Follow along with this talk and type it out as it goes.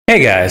Hey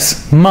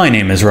guys, my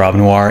name is Rob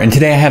Noire, and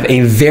today I have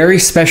a very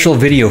special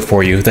video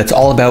for you that's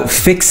all about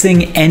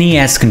fixing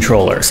NES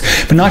controllers.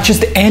 But not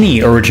just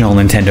any original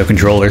Nintendo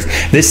controllers.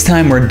 This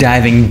time we're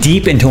diving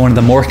deep into one of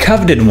the more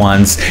coveted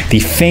ones,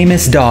 the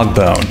famous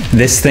DogBone,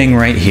 this thing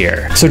right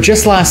here. So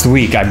just last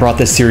week I brought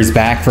this series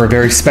back for a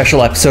very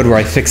special episode where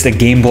I fixed a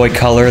Game Boy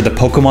Color, the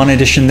Pokemon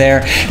edition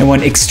there. It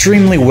went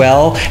extremely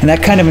well, and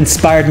that kind of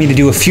inspired me to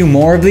do a few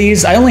more of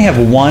these. I only have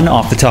one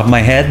off the top of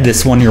my head,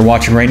 this one you're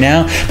watching right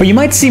now, but you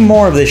might see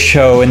more of this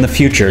show in the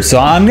future, so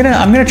I'm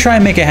gonna try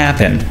and make it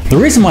happen. The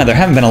reason why there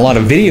haven't been a lot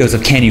of videos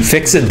of Can You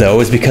Fix It though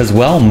is because,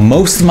 well,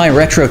 most of my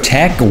retro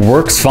tech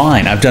works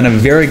fine. I've done a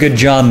very good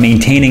job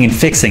maintaining and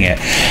fixing it.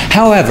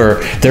 However,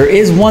 there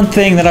is one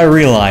thing that I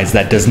realized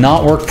that does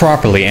not work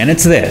properly, and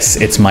it's this.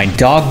 It's my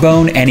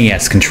DogBone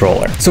NES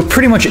controller. So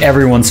pretty much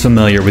everyone's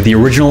familiar with the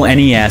original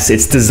NES,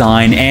 its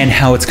design, and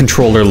how its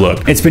controller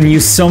looked. It's been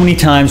used so many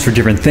times for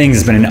different things.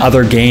 It's been in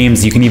other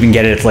games. You can even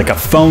get it as like a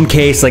phone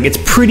case. Like, it's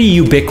pretty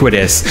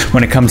ubiquitous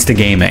when it comes to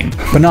gaming.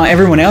 But not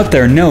everyone out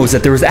there knows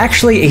that there was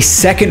actually a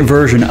second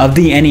version of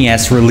the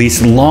NES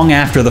released long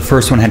after the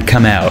first one had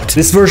come out.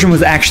 This version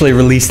was actually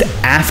released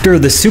after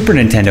the Super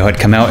Nintendo had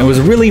come out and was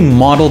really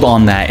modeled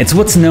on that. It's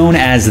what's known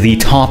as the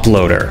top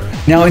loader.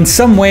 Now, in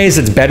some ways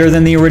it's better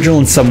than the original,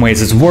 in some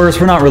ways it's worse.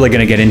 We're not really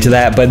going to get into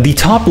that, but the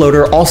top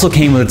loader also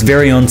came with its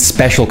very own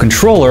special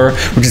controller,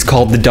 which is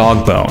called the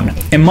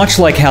DogBone. And much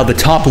like how the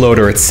top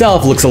loader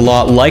itself looks a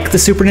lot like the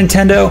Super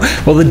Nintendo,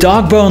 well, the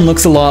DogBone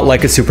looks a lot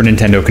like a Super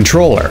Nintendo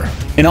controller.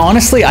 And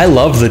honestly, I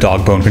love the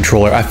DogBone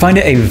controller. I find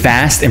it a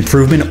vast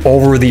improvement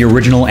over the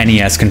original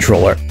NES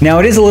controller. Now,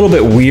 it is a little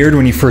bit weird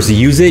when you first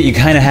use it. You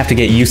kind of have to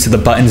get used to the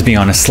buttons being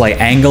on a slight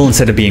angle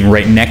instead of being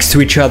right next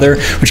to each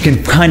other, which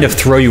can kind of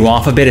throw you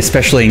off a bit,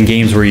 especially in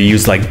games where you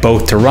use like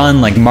both to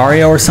run, like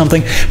Mario or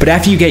something. But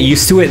after you get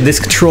used to it, this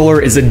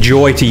controller is a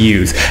joy to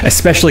use,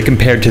 especially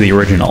compared to the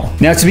original.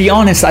 Now, to be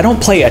honest, I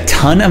don't play a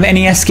ton of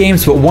NES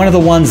games, but one of the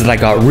ones that I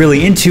got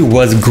really into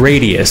was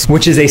Gradius,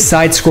 which is a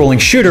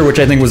side-scrolling shooter, which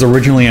I think was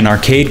originally an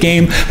arcade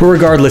game. But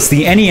regardless,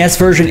 the NES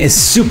version is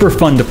super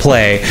fun to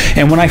play,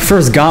 and when I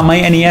first got my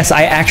NES,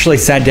 I actually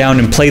sat down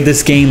and played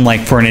this game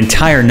like for an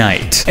entire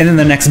night. And then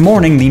the next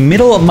morning, the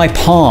middle of my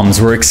palms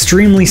were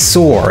extremely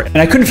sore, and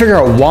I couldn't figure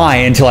out why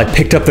until I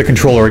picked up the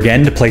controller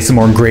again to play some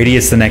more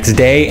Gradius the next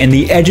day, and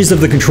the edges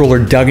of the controller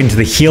dug into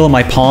the heel of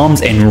my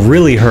palms and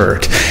really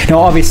hurt. Now,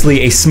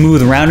 obviously, a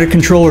smooth, rounded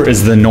controller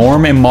is the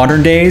norm in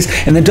modern days,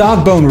 and the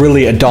DogBone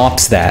really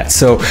adopts that.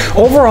 So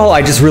overall,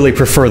 I just really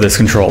prefer this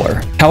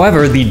controller.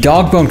 However, the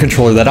DogBone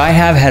controller that I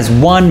have has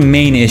one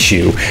main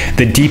issue.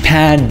 The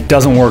D-pad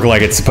doesn't work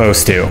like it's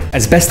supposed to.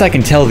 As best I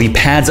can tell, the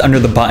pads under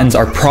the buttons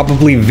are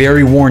probably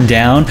very worn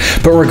down,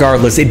 but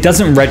regardless, it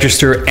doesn't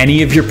register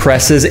any of your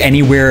presses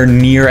anywhere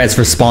near as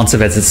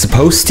responsive as it's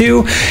supposed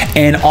to,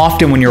 and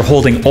often when you're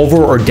holding over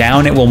or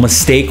down, it will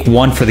mistake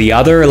one for the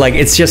other. Like,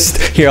 it's just...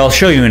 Here, I'll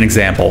show you an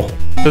example.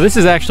 So this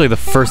is actually the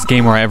first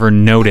game where I ever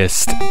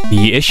noticed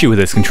the issue with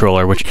this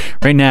controller, which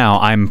right now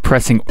I'm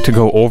pressing to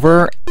go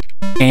over,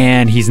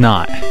 and he's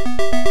not.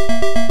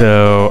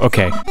 So,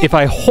 okay. If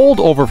I hold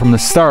over from the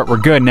start, we're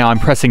good. Now I'm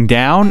pressing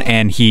down,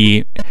 and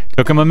he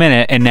took him a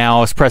minute, and now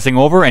I was pressing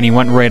over, and he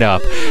went right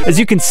up. As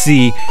you can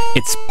see,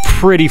 it's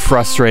pretty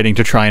frustrating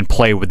to try and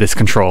play with this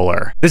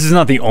controller. This is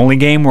not the only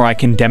game where I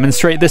can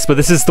demonstrate this, but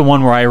this is the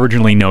one where I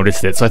originally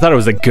noticed it, so I thought it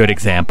was a good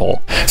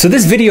example. So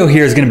this video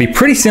here is going to be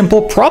pretty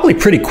simple, probably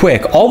pretty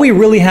quick. All we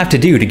really have to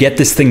do to get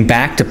this thing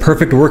back to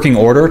perfect working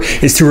order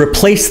is to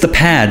replace the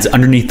pads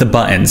underneath the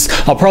buttons.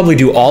 I'll probably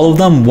do all of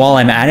them while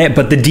I'm at it,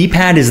 but the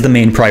D-pad is the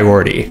main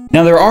priority.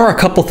 Now, there are a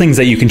couple things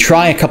that you can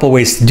try, a couple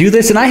ways to do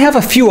this, and I have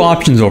a few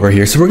options over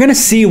here, so we're going to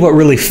see what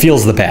really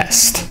feels the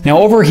best. Now,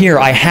 over here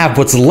I have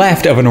what's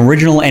left of an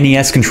original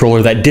NES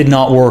controller that did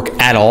not work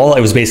at all.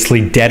 It was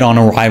basically dead on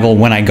arrival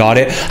when I got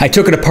it. I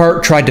took it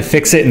apart, tried to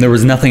fix it, and there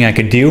was nothing I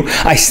could do.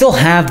 I still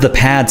have the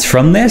pads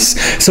from this,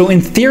 so in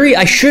theory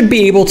I should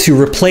be able to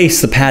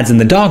replace the pads in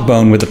the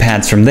DogBone with the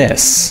pads from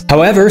this.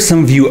 However,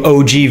 some of you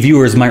OG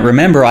viewers might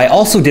remember I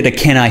also did a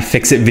Can I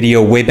Fix It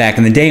video way back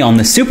in the day on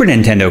the Super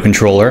Nintendo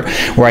controller,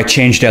 where I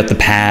changed out the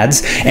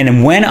pads,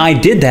 and when I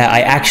did that,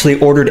 I actually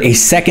ordered a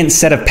second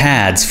set of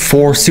pads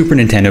for Super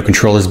Nintendo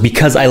controllers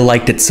because I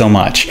liked it so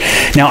much.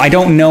 Now, I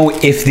don't know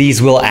if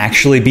these will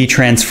actually be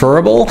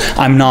transferable.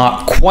 I'm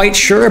not quite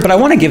sure, but I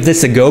want to give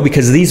this a go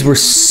because these were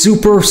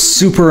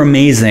super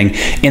amazing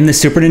in the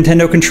Super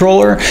Nintendo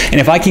controller, and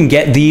if I can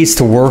get these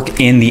to work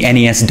in the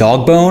NES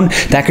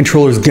DogBone, that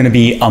controller is going to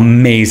be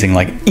amazing,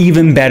 like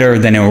even better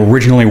than it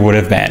originally would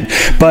have been.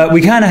 But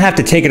we kind of have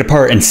to take it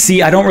apart and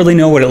see. I don't really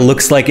know what it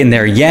looks like in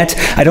there yet.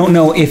 I don't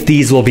know if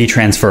these will be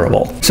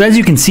transferable. So as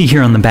you can see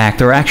here on the back,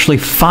 there are actually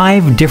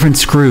 5 different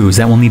screws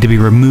that will need to be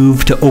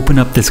removed to open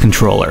up this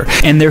controller.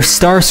 And they're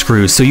star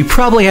screws, so you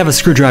probably have a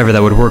screwdriver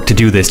that would work to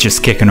do this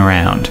just kicking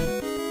around.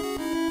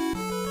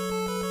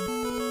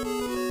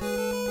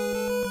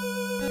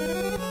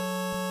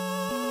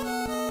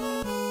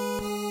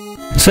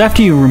 So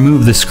after you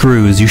remove the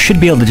screws, you should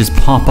be able to just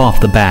pop off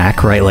the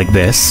back, right, like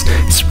this.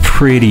 It's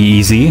pretty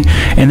easy.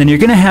 And then you're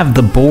gonna have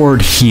the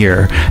board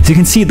here. As you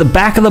can see, the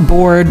back of the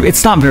board,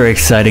 it's not very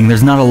exciting.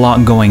 There's not a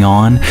lot going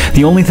on.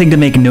 The only thing to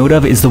make note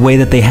of is the way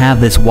that they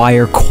have this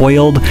wire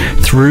coiled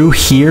through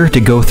here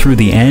to go through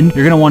the end.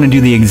 You're gonna wanna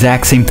do the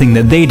exact same thing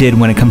that they did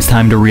when it comes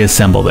time to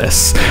reassemble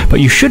this. But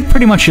you should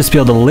pretty much just be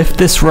able to lift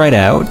this right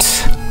out.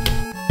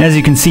 As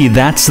you can see,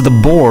 that's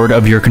the board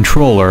of your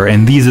controller,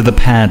 and these are the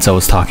pads I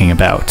was talking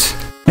about.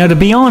 Now, to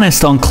be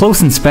honest, on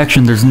close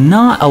inspection, there's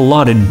not a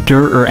lot of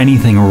dirt or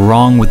anything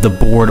wrong with the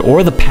board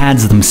or the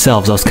pads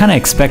themselves. I was kind of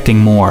expecting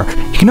more.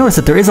 You can notice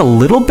that there is a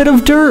little bit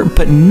of dirt,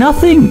 but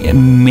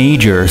nothing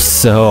major,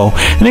 so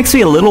it makes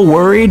me a little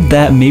worried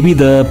that maybe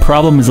the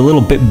problem is a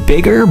little bit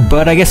bigger,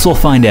 but I guess we'll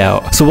find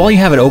out. So while you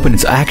have it open,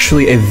 it's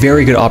actually a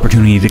very good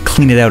opportunity to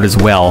clean it out as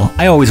well.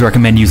 I always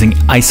recommend using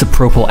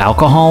isopropyl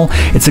alcohol.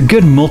 It's a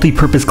good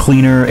multi-purpose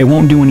cleaner, it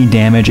won't do any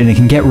damage, and it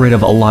can get rid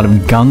of a lot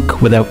of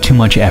gunk without too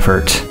much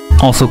effort.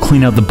 Also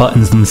clean out the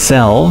buttons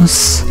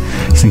themselves,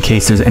 just in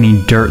case there's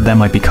any dirt that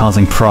might be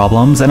causing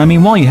problems. And I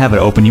mean, while you have it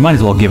open, you might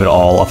as well give it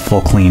all a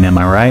full clean, am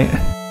I right?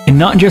 And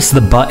not just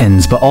the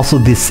buttons, but also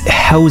this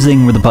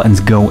housing where the buttons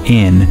go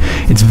in.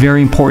 It's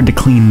very important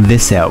to clean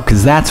this out,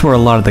 because that's where a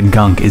lot of the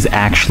gunk is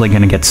actually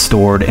going to get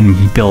stored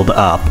and build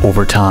up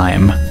over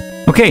time.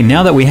 Okay,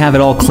 now that we have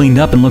it all cleaned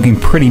up and looking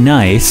pretty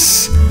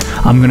nice,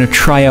 I'm going to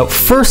try out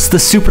first the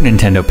Super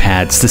Nintendo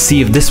pads to see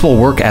if this will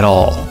work at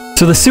all.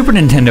 So the Super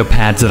Nintendo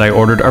pads that I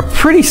ordered are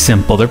pretty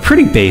simple, they're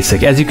pretty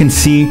basic. As you can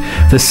see,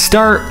 the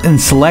start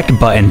and select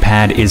button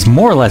pad is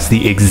more or less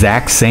the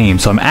exact same,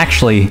 so I'm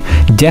actually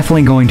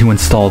definitely going to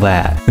install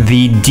that.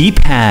 The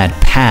D-pad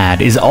pad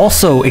is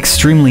also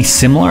extremely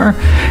similar.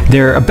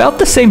 They're about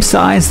the same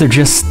size, they're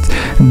just,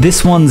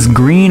 this one's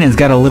green and it's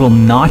got a little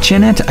notch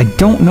in it. I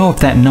don't know if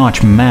that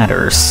notch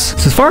matters.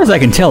 So as far as I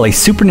can tell, a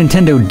Super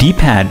Nintendo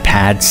D-pad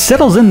pad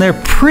settles in there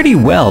pretty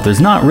well.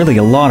 There's not really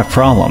a lot of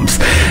problems.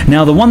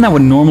 Now the one that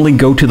would normally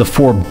go to the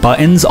 4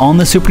 buttons on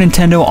the Super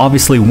Nintendo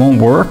obviously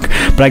won't work,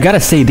 but I gotta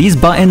say, these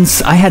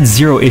buttons, I had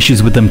zero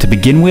issues with them to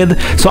begin with,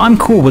 so I'm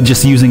cool with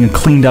just using a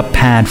cleaned up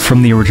pad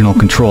from the original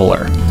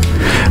controller.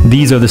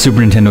 These are the Super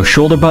Nintendo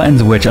shoulder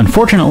buttons, which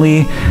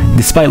unfortunately,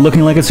 despite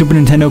looking like a Super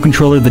Nintendo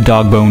controller, the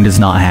DogBone does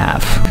not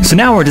have. So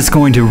now we're just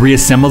going to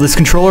reassemble this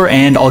controller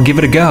and I'll give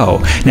it a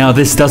go. Now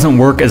this doesn't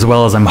work as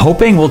well as I'm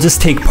hoping. We'll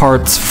just take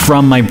parts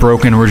from my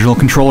broken original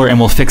controller and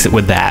we'll fix it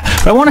with that.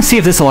 But I want to see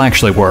if this will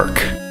actually work.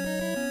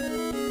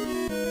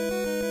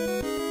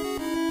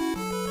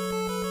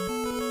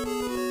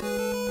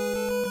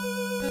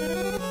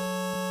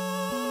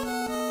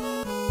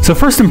 So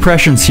first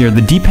impressions here,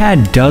 the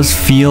D-pad does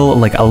feel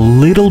like a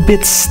little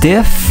bit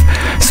stiff,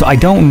 so I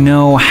don't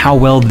know how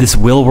well this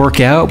will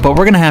work out, but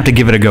we're gonna have to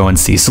give it a go and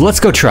see. So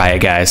let's go try it,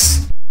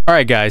 guys.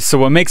 Alright guys, so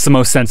what makes the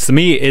most sense to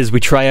me is we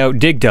try out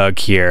Dig Dug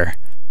here.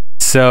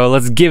 So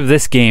let's give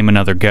this game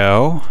another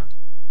go.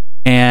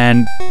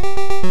 And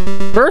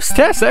first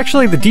test,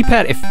 actually the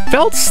D-pad, it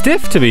felt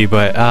stiff to me,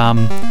 but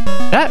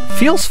that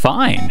feels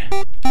fine.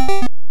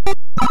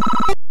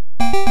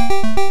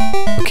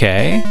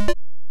 Okay.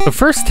 So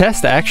first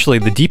test, actually,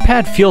 the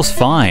D-pad feels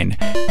fine,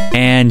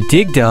 and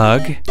Dig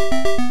Dug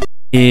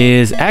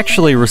is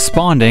actually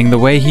responding the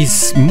way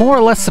he's more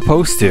or less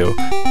supposed to.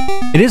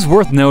 It is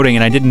worth noting,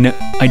 and I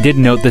did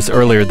note this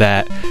earlier,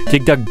 that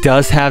Dig Dug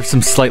does have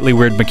some slightly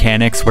weird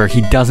mechanics where he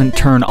doesn't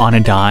turn on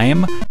a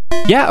dime.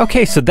 Yeah,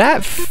 okay, so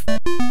that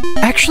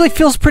actually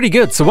feels pretty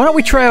good. So why don't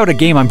we try out a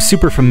game I'm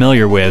super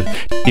familiar with,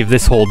 see if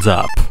this holds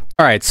up.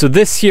 Alright, so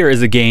this here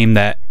is a game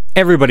that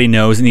everybody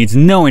knows, it needs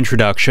no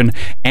introduction,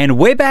 and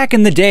way back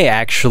in the day,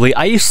 actually,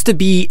 I used to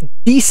be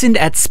decent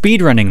at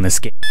speedrunning this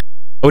game.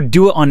 I would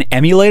do it on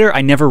emulator.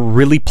 I never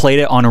really played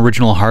it on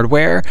original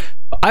hardware.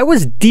 I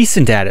was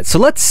decent at it, so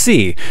let's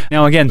see.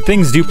 Now again,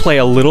 things do play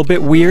a little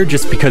bit weird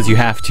just because you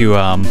have to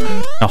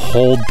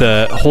hold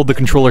the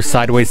controller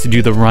sideways to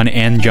do the run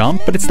and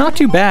jump, but it's not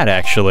too bad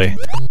actually.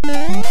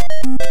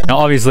 Now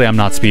obviously I'm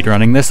not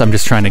speedrunning this, I'm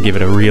just trying to give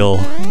it a real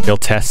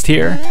test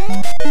here.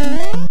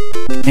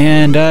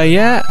 And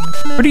yeah,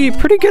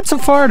 pretty good so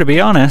far, to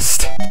be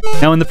honest.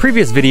 Now in the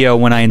previous video,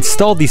 when I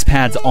installed these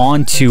pads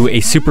onto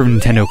a Super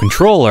Nintendo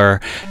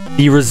controller,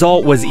 the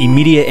result was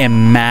immediate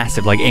and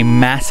massive, like a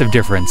massive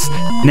difference.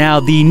 Now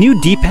the new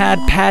D-pad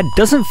pad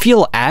doesn't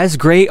feel as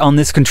great on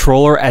this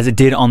controller as it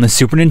did on the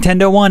Super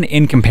Nintendo one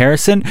in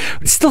comparison,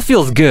 but it still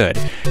feels good.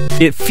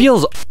 It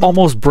feels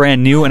almost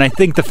brand new, and I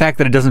think the fact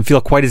that it doesn't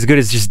feel quite as good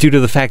is just due to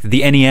the fact that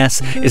the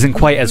NES isn't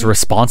quite as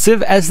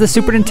responsive as the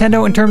Super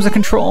Nintendo in terms of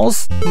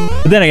controls.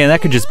 But then again,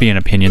 that could just be an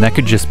opinion, that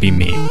could just be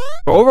me.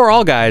 But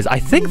overall guys, I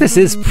think this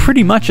is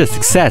pretty much a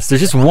success.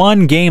 There's just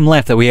one game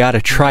left that we gotta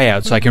try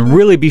out so I can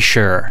really be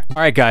sure.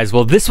 Alright guys,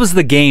 well this was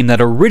the game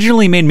that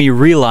originally made me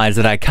realize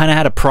that I kinda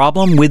had a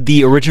problem with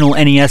the original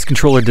NES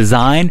controller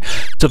design.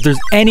 So if there's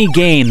any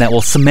game that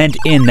will cement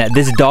in that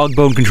this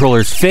DogBone controller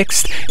is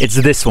fixed, it's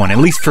this one, at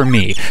least for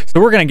me.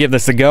 So we're gonna give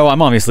this a go.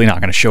 I'm obviously not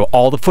gonna show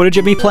all the footage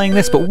of me playing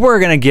this, but we're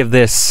gonna give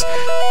this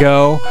a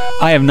go.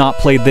 I have not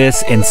played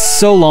this in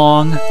so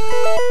long.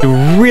 To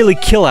really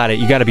kill at it,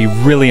 you gotta be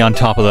really on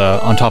top of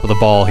the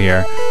ball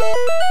here.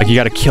 Like, you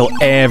gotta kill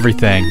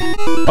everything.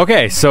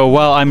 Okay, so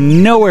while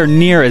I'm nowhere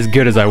near as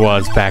good as I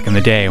was back in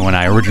the day when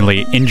I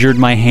originally injured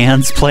my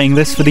hands playing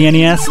this for the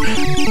NES,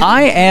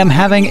 I am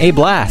having a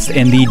blast,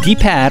 and the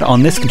D-pad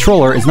on this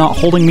controller is not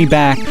holding me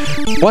back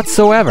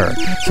whatsoever.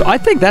 So I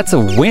think that's a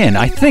win.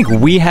 I think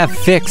we have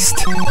fixed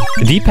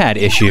the D-pad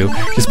issue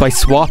just by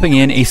swapping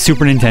in a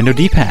Super Nintendo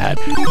D-pad.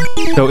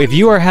 So if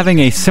you are having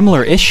a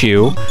similar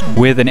issue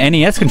with an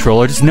NES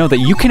controller, just know that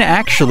you can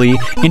actually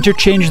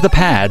interchange the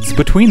pads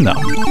between them.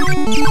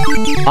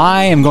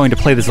 I am going to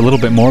play this a little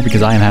bit more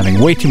because I am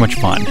having way too much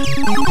fun.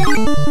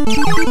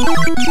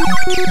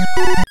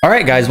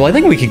 Alright guys, well I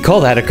think we could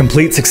call that a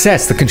complete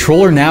success. The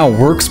controller now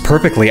works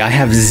perfectly. I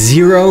have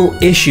zero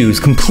issues,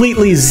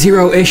 completely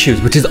zero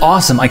issues, which is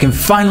awesome. I can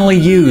finally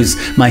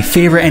use my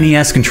favorite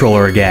NES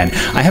controller again.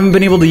 I haven't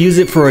been able to use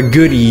it for a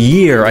good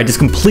year. I just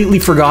completely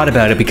forgot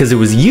about it because it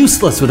was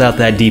useless without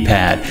that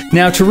D-pad.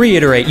 Now to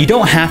reiterate, you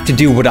don't have to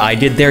do what I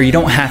did there. You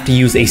don't have to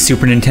use a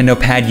Super Nintendo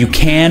pad. You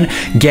can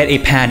get a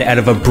pad out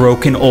of a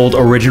broken old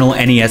original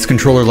NES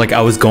controller like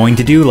I was going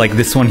to do, like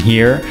this one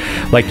here.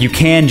 Like you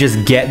can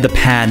just get the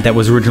pad that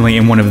was originally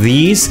in one of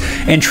these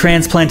and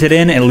transplant it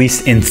in, at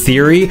least in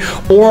theory,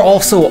 or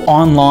also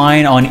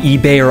online on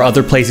eBay or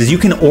other places. You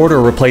can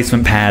order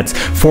replacement pads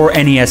for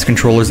NES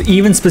controllers,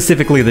 even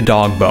specifically the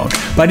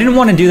DogBone. But I didn't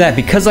want to do that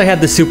because I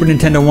had the Super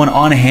Nintendo one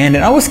on hand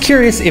and I was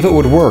curious if it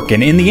would work,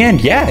 and in the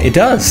end, yeah, it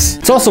does.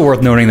 It's also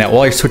worth noting that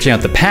while you're switching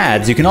out the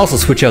pads, you can also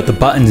switch out the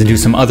buttons and do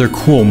some other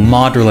cool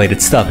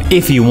mod-related stuff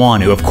if you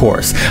want to, of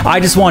course. I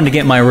just wanted to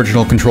get my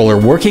original controller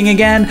working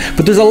again,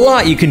 but there's a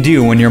lot you can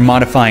do when you're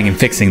modifying and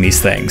fixing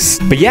these things.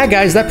 But yeah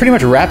guys, that pretty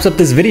much wraps up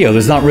this video.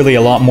 There's not really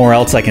a lot more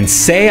else I can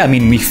say. I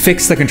mean, we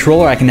fixed the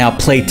controller. I can now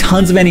play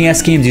tons of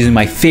NES games using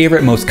my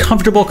favorite, most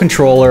comfortable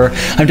controller.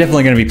 I'm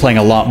definitely going to be playing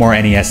a lot more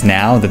NES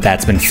now that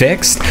that's been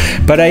fixed.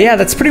 But yeah,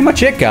 that's pretty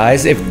much it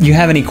guys. If you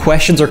have any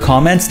questions or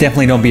comments,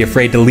 definitely don't be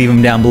afraid to leave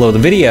them down below the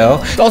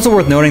video. It's also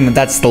worth noting that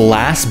that's the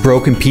last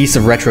broken piece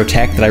of retro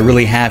tech that I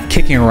really have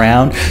kicking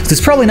around. So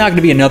there's probably not going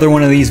to be another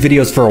one of these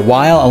videos for a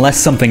while unless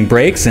something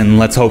breaks, and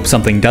let's hope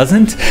something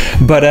doesn't.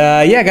 But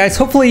yeah guys,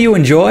 hopefully you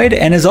enjoyed,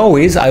 and as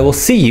always, I will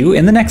see you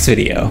in the next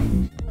video.